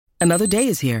Another day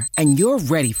is here, and you're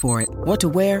ready for it. What to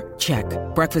wear? Check.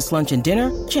 Breakfast, lunch, and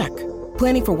dinner? Check.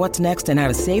 Planning for what's next and how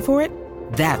to save for it?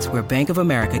 That's where Bank of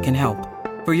America can help.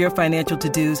 For your financial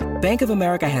to-dos, Bank of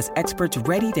America has experts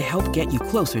ready to help get you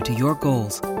closer to your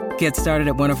goals. Get started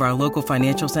at one of our local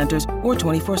financial centers or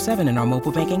 24/7 in our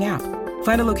mobile banking app.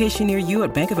 Find a location near you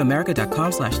at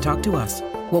bankofamerica.com/talktous.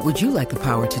 What would you like the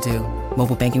power to do?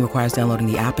 Mobile banking requires downloading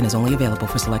the app and is only available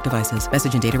for select devices.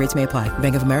 Message and data rates may apply.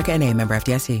 Bank of America N.A., member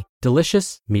FDIC.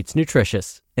 Delicious meets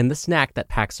nutritious in the snack that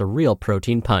packs a real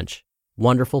protein punch.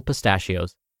 Wonderful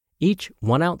Pistachios. Each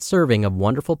 1 ounce serving of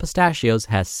Wonderful Pistachios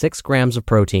has 6 grams of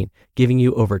protein, giving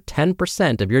you over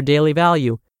 10% of your daily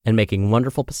value and making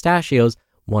Wonderful Pistachios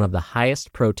one of the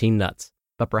highest protein nuts.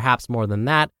 But perhaps more than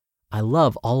that, I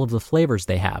love all of the flavors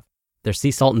they have. Their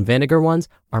sea salt and vinegar ones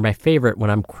are my favorite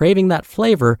when I'm craving that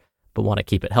flavor but want to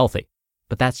keep it healthy.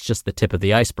 But that's just the tip of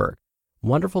the iceberg.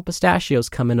 Wonderful Pistachios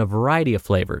come in a variety of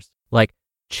flavors, like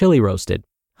chili roasted,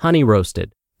 honey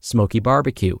roasted, smoky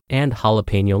barbecue, and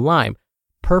jalapeno lime,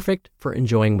 perfect for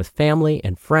enjoying with family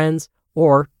and friends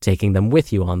or taking them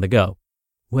with you on the go.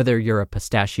 Whether you're a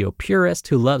pistachio purist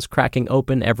who loves cracking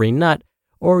open every nut,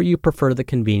 or you prefer the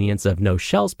convenience of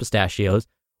no-shells pistachios,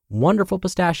 Wonderful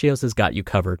Pistachios has got you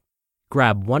covered.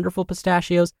 Grab Wonderful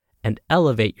Pistachios and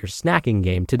elevate your snacking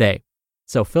game today.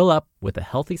 So fill up with a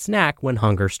healthy snack when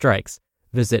hunger strikes.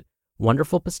 Visit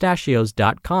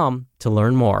wonderfulpistachios.com to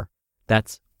learn more.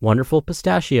 That's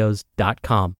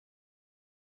wonderfulpistachios.com.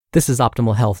 This is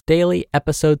Optimal Health Daily,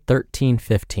 episode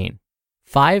 1315.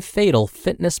 5 Fatal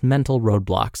Fitness Mental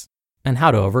Roadblocks and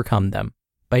How to Overcome Them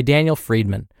by Daniel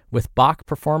Friedman with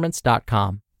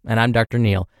BachPerformance.com. And I'm Dr.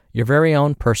 Neil, your very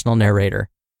own personal narrator.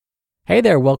 Hey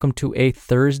there, welcome to a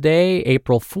Thursday,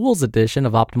 April Fool's edition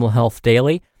of Optimal Health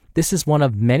Daily. This is one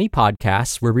of many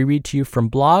podcasts where we read to you from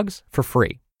blogs for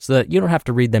free so that you don't have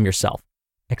to read them yourself.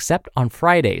 Except on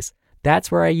Fridays,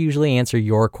 that's where I usually answer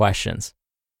your questions.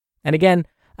 And again,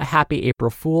 a happy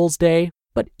April Fool's Day,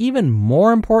 but even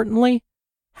more importantly,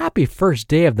 happy first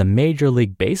day of the Major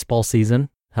League Baseball season.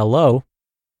 Hello.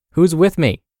 Who's with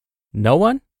me? No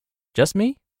one? Just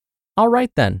me? All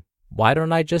right then. Why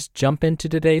don't I just jump into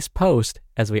today's post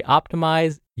as we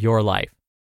optimize your life?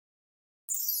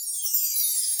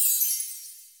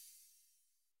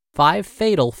 5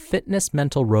 Fatal Fitness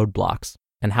Mental Roadblocks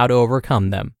and How to Overcome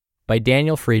Them by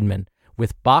Daniel Friedman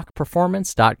with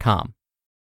BachPerformance.com.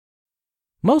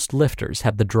 Most lifters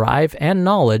have the drive and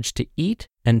knowledge to eat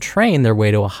and train their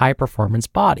way to a high-performance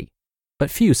body, but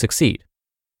few succeed.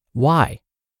 Why?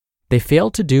 They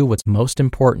fail to do what's most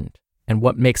important and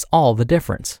what makes all the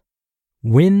difference.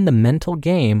 Win the mental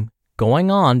game going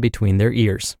on between their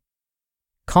ears.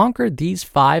 Conquer these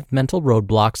 5 mental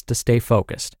roadblocks to stay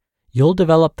focused. You'll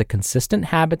develop the consistent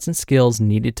habits and skills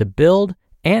needed to build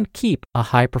and keep a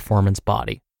high-performance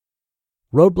body.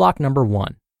 Roadblock number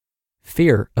 1,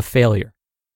 fear of failure.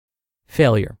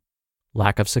 Failure,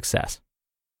 lack of success.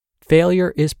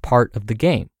 Failure is part of the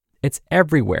game. It's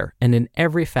everywhere and in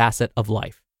every facet of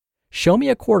life. Show me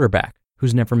a quarterback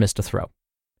who's never missed a throw.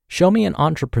 Show me an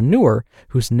entrepreneur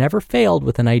who's never failed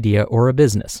with an idea or a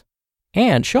business.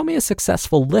 And show me a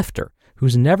successful lifter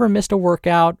who's never missed a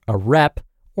workout, a rep,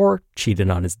 or cheated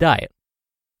on his diet.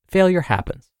 Failure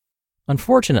happens.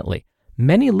 Unfortunately,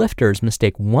 many lifters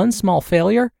mistake one small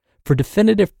failure for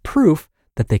definitive proof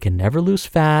that they can never lose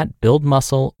fat, build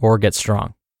muscle, or get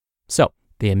strong. So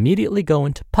they immediately go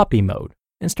into puppy mode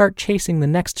and start chasing the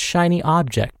next shiny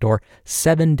object or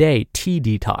 7-day tea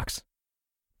detox.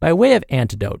 By way of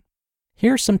antidote,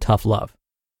 here's some tough love.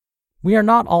 We are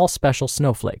not all special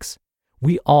snowflakes.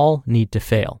 We all need to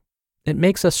fail. It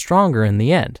makes us stronger in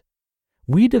the end.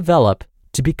 We develop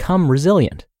to become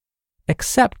resilient.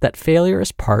 Accept that failure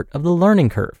is part of the learning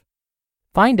curve.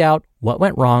 Find out what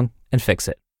went wrong and fix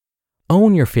it.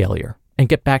 Own your failure and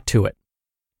get back to it.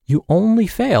 You only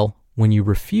fail when you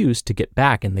refuse to get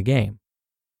back in the game.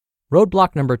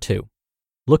 Roadblock number 2,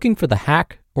 looking for the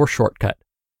hack or shortcut.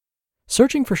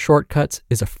 Searching for shortcuts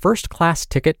is a first-class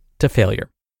ticket to failure,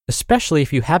 especially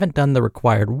if you haven't done the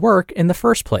required work in the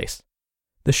first place.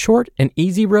 The short and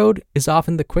easy road is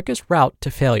often the quickest route to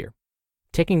failure.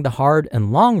 Taking the hard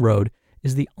and long road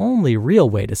is the only real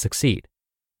way to succeed.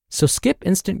 So skip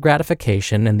instant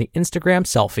gratification and the Instagram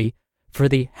selfie for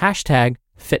the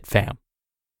 #FitFam.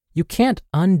 You can't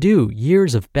undo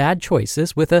years of bad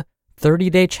choices with a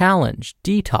 30-day challenge,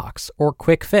 detox, or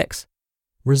quick fix.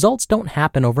 Results don't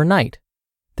happen overnight.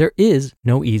 There is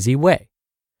no easy way.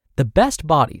 The best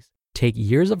bodies take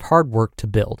years of hard work to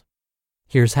build.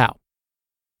 Here's how.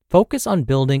 Focus on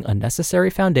building a necessary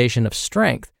foundation of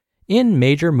strength in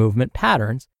major movement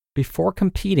patterns before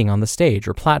competing on the stage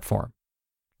or platform.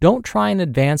 Don't try an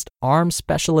advanced arm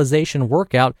specialization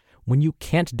workout when you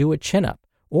can't do a chin-up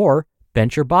or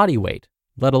bench your body weight,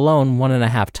 let alone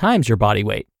 1.5 times your body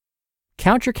weight.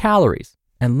 Count your calories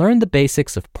and learn the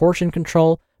basics of portion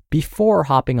control before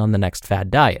hopping on the next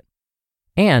fad diet.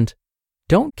 And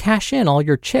don't cash in all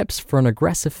your chips for an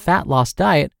aggressive fat loss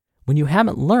diet when you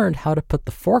haven't learned how to put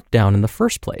the fork down in the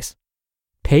first place.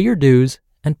 Pay your dues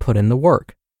and put in the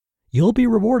work. You'll be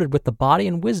rewarded with the body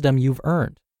and wisdom you've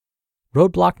earned.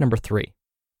 Roadblock number 3,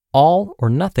 all or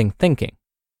nothing thinking.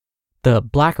 The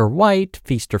black or white,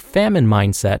 feast or famine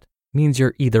mindset means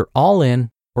you're either all in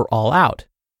or all out.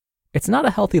 It's not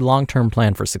a healthy long-term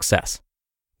plan for success.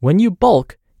 When you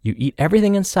bulk, you eat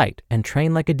everything in sight and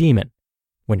train like a demon.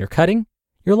 When you're cutting,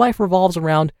 your life revolves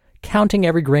around counting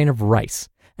every grain of rice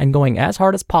and going as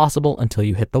hard as possible until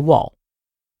you hit the wall.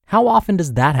 How often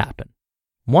does that happen?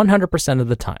 100% of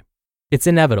the time. It's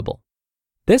inevitable.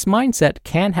 This mindset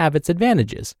can have its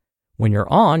advantages. When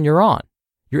you're on, you're on.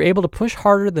 You're able to push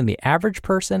harder than the average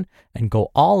person and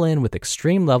go all in with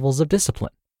extreme levels of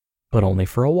discipline, but only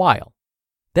for a while.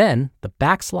 Then the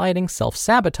backsliding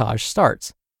self-sabotage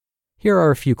starts. Here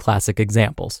are a few classic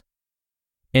examples.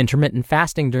 Intermittent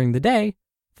fasting during the day,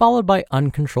 followed by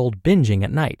uncontrolled binging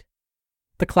at night.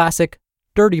 The classic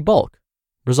dirty bulk,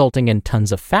 resulting in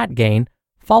tons of fat gain,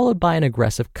 followed by an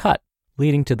aggressive cut,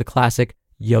 leading to the classic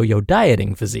yo-yo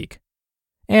dieting physique.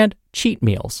 And cheat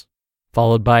meals,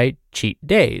 followed by cheat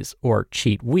days or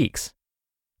cheat weeks.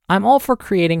 I'm all for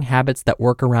creating habits that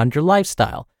work around your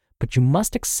lifestyle, but you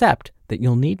must accept that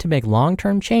you'll need to make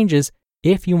long-term changes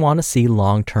if you want to see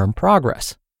long-term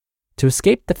progress. To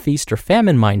escape the feast or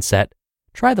famine mindset,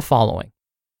 try the following.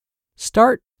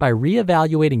 Start by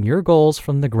reevaluating your goals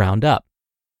from the ground up.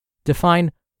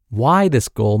 Define why this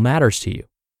goal matters to you.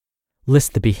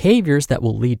 List the behaviors that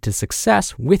will lead to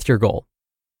success with your goal.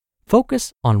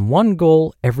 Focus on one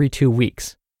goal every 2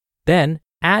 weeks, then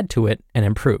add to it and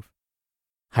improve.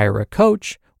 Hire a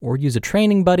coach or use a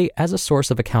training buddy as a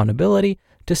source of accountability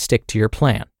to stick to your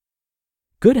plan.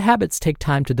 Good habits take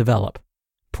time to develop.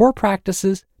 Poor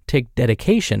practices take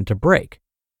dedication to break.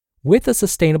 With a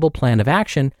sustainable plan of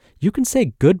action, you can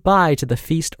say goodbye to the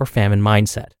feast or famine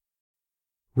mindset.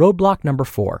 Roadblock number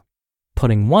 4,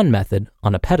 putting one method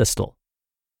on a pedestal.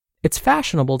 It's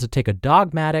fashionable to take a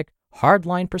dogmatic,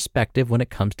 hardline perspective when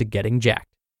it comes to getting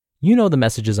jacked. You know the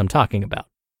messages I'm talking about.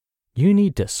 You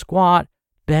need to squat,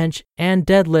 bench, and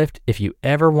deadlift if you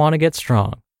ever want to get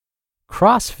strong.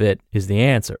 CrossFit is the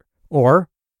answer, or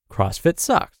CrossFit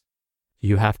sucks.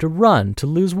 You have to run to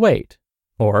lose weight,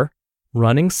 or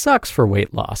running sucks for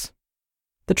weight loss.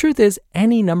 The truth is,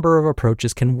 any number of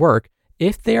approaches can work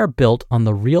if they are built on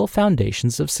the real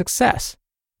foundations of success: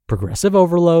 progressive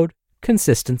overload,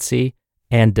 consistency,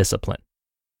 and discipline.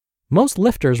 Most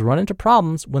lifters run into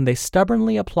problems when they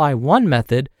stubbornly apply one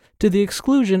method to the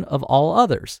exclusion of all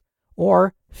others,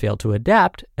 or fail to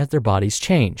adapt as their bodies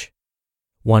change.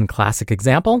 One classic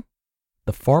example: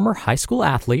 the former high school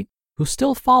athlete who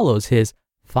still follows his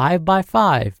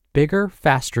 5x5 Bigger,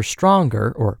 Faster,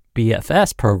 Stronger, or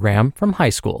BFS program from high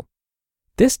school.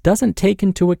 This doesn't take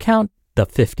into account the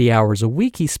 50 hours a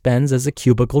week he spends as a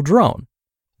cubicle drone,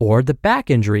 or the back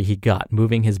injury he got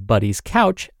moving his buddy's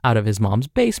couch out of his mom's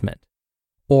basement,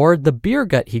 or the beer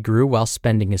gut he grew while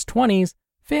spending his 20s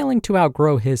failing to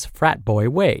outgrow his frat boy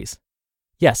ways.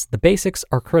 Yes, the basics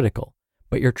are critical,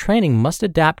 but your training must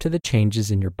adapt to the changes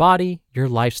in your body, your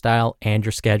lifestyle, and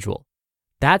your schedule.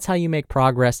 That's how you make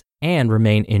progress and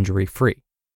remain injury-free.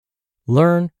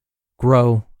 Learn,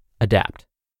 grow, adapt.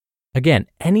 Again,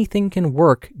 anything can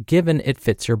work given it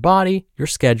fits your body, your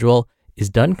schedule, is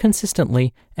done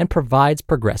consistently, and provides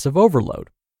progressive overload.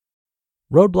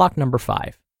 Roadblock number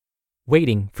 5,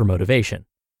 waiting for motivation.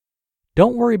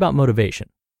 Don't worry about motivation.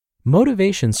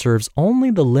 Motivation serves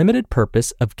only the limited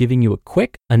purpose of giving you a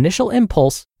quick initial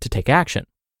impulse to take action.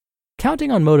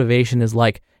 Counting on motivation is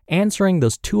like answering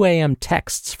those 2 a.m.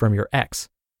 texts from your ex.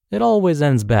 It always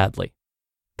ends badly.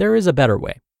 There is a better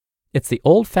way. It's the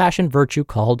old-fashioned virtue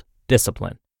called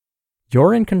discipline.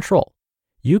 You're in control.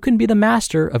 You can be the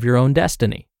master of your own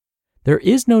destiny. There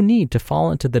is no need to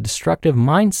fall into the destructive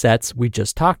mindsets we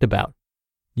just talked about.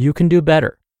 You can do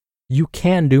better. You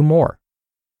can do more.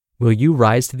 Will you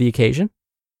rise to the occasion?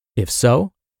 If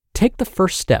so, take the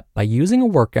first step by using a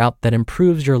workout that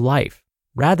improves your life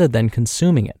rather than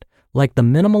consuming it, like the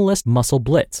minimalist muscle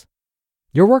blitz.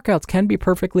 Your workouts can be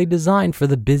perfectly designed for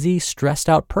the busy, stressed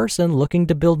out person looking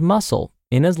to build muscle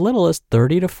in as little as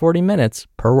 30 to 40 minutes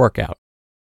per workout.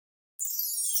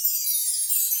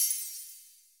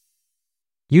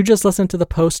 You just listened to the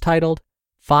post titled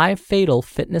 5 Fatal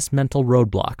Fitness Mental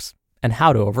Roadblocks and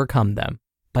How to Overcome Them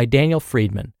by Daniel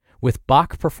Friedman with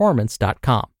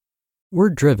BachPerformance.com. We're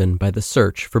driven by the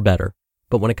search for better,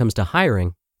 but when it comes to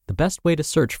hiring, the best way to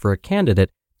search for a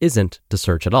candidate isn't to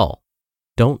search at all.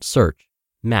 Don't search,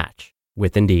 match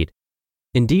with Indeed.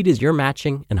 Indeed is your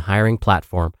matching and hiring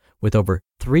platform with over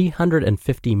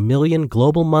 350 million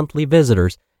global monthly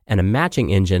visitors and a matching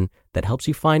engine that helps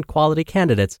you find quality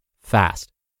candidates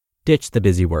fast. Ditch the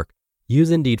busy work.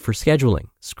 Use Indeed for scheduling,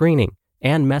 screening,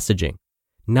 and messaging.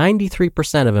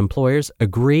 93% of employers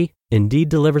agree Indeed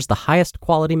delivers the highest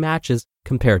quality matches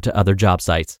compared to other job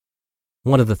sites.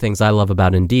 One of the things I love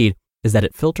about Indeed is that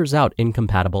it filters out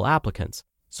incompatible applicants.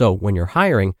 So when you're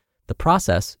hiring, the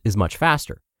process is much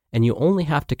faster, and you only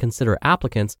have to consider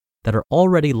applicants that are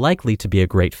already likely to be a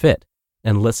great fit.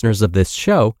 And listeners of this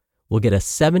show will get a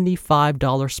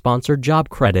 $75 sponsored job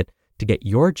credit to get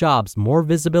your jobs more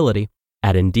visibility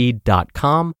at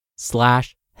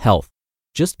Indeed.com/health.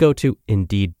 Just go to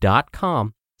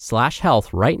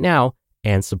Indeed.com/health right now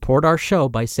and support our show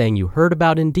by saying you heard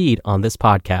about Indeed on this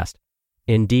podcast.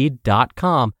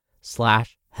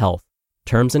 Indeed.com/health.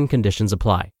 Terms and conditions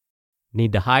apply.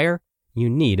 Need to hire? You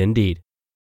need Indeed.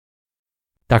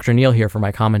 Dr. Neal here for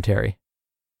my commentary.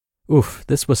 Oof,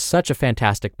 this was such a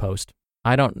fantastic post.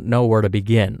 I don't know where to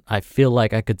begin. I feel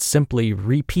like I could simply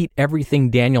repeat everything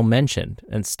Daniel mentioned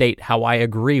and state how I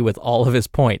agree with all of his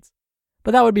points,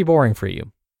 but that would be boring for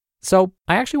you. So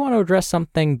I actually want to address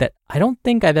something that I don't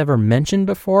think I've ever mentioned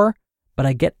before, but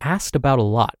I get asked about a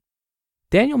lot.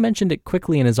 Daniel mentioned it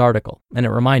quickly in his article, and it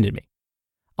reminded me.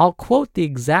 I'll quote the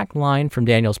exact line from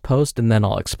Daniel's post and then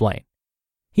I'll explain.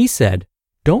 He said,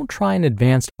 "Don't try an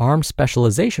advanced arm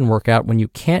specialization workout when you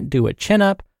can't do a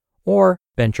chin-up or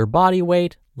bench your body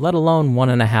weight, let alone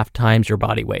 1.5 times your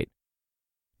body weight."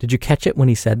 Did you catch it when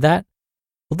he said that?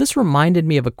 Well, this reminded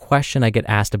me of a question I get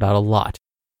asked about a lot.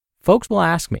 Folks will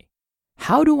ask me,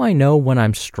 how do I know when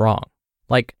I'm strong?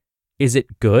 Like, is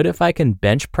it good if I can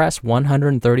bench press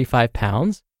 135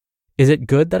 pounds? Is it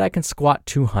good that I can squat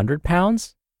 200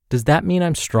 pounds? Does that mean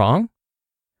I'm strong?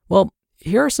 Well,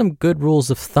 here are some good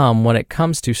rules of thumb when it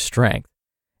comes to strength.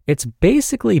 It's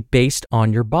basically based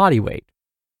on your body weight.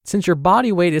 Since your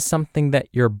body weight is something that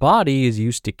your body is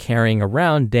used to carrying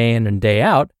around day in and day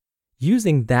out,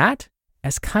 using that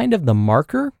as kind of the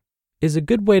marker is a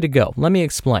good way to go. Let me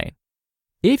explain.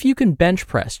 If you can bench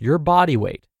press your body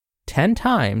weight 10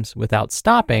 times without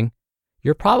stopping,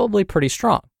 you're probably pretty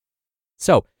strong.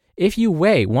 So if you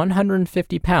weigh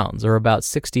 150 pounds or about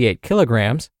 68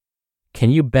 kilograms,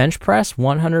 can you bench press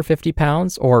 150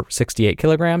 pounds or 68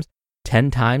 kilograms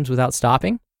 10 times without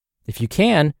stopping? If you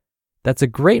can, that's a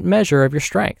great measure of your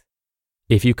strength.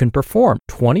 If you can perform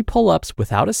 20 pull-ups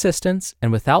without assistance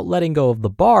and without letting go of the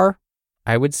bar,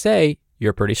 I would say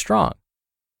you're pretty strong.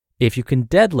 If you can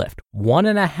deadlift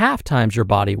 1.5 times your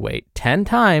body weight 10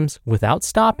 times without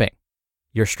stopping,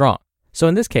 you're strong. So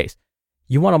in this case,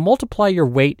 you want to multiply your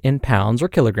weight in pounds or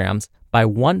kilograms by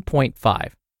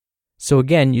 1.5. So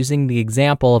again, using the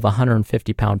example of a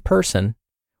 150-pound person,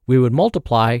 we would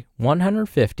multiply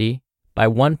 150 by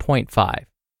 1.5.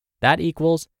 That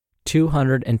equals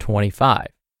 225.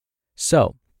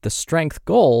 So the strength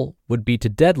goal would be to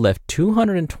deadlift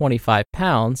 225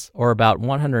 pounds, or about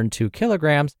 102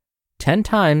 kilograms, 10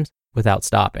 times without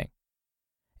stopping.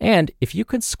 And if you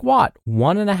could squat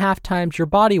 1.5 times your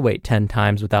body weight 10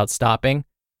 times without stopping,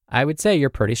 I would say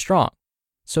you're pretty strong.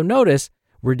 So notice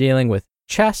we're dealing with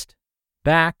chest,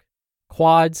 back,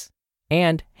 quads,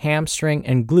 and hamstring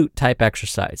and glute type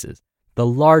exercises, the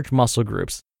large muscle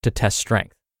groups to test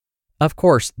strength. Of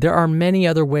course, there are many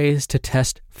other ways to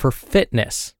test for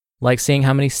fitness, like seeing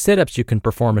how many sit-ups you can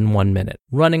perform in 1 minute,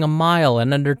 running a mile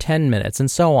in under 10 minutes,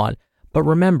 and so on. But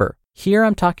remember, here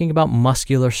I'm talking about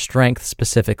muscular strength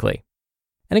specifically.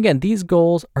 And again, these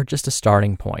goals are just a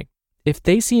starting point. If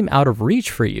they seem out of reach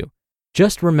for you,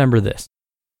 just remember this.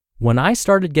 When I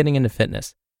started getting into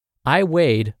fitness, I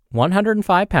weighed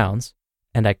 105 pounds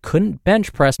and I couldn't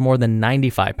bench press more than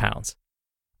 95 pounds.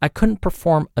 I couldn't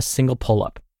perform a single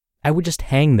pull-up. I would just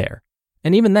hang there.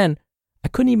 And even then, I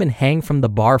couldn't even hang from the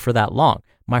bar for that long.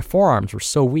 My forearms were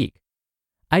so weak.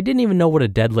 I didn't even know what a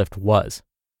deadlift was.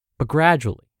 But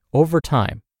gradually, over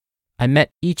time, I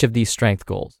met each of these strength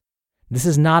goals. This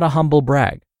is not a humble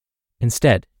brag.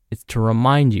 Instead, it's to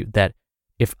remind you that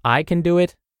if I can do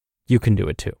it, you can do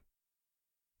it too.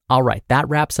 All right, that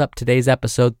wraps up today's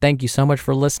episode. Thank you so much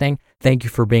for listening. Thank you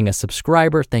for being a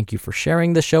subscriber. Thank you for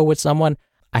sharing the show with someone.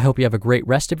 I hope you have a great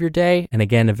rest of your day. And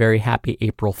again, a very happy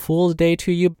April Fool's Day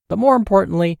to you. But more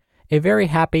importantly, a very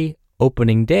happy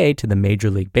opening day to the Major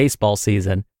League Baseball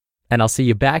season. And I'll see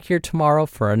you back here tomorrow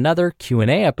for another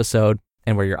Q&A episode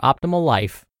and where your optimal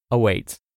life awaits.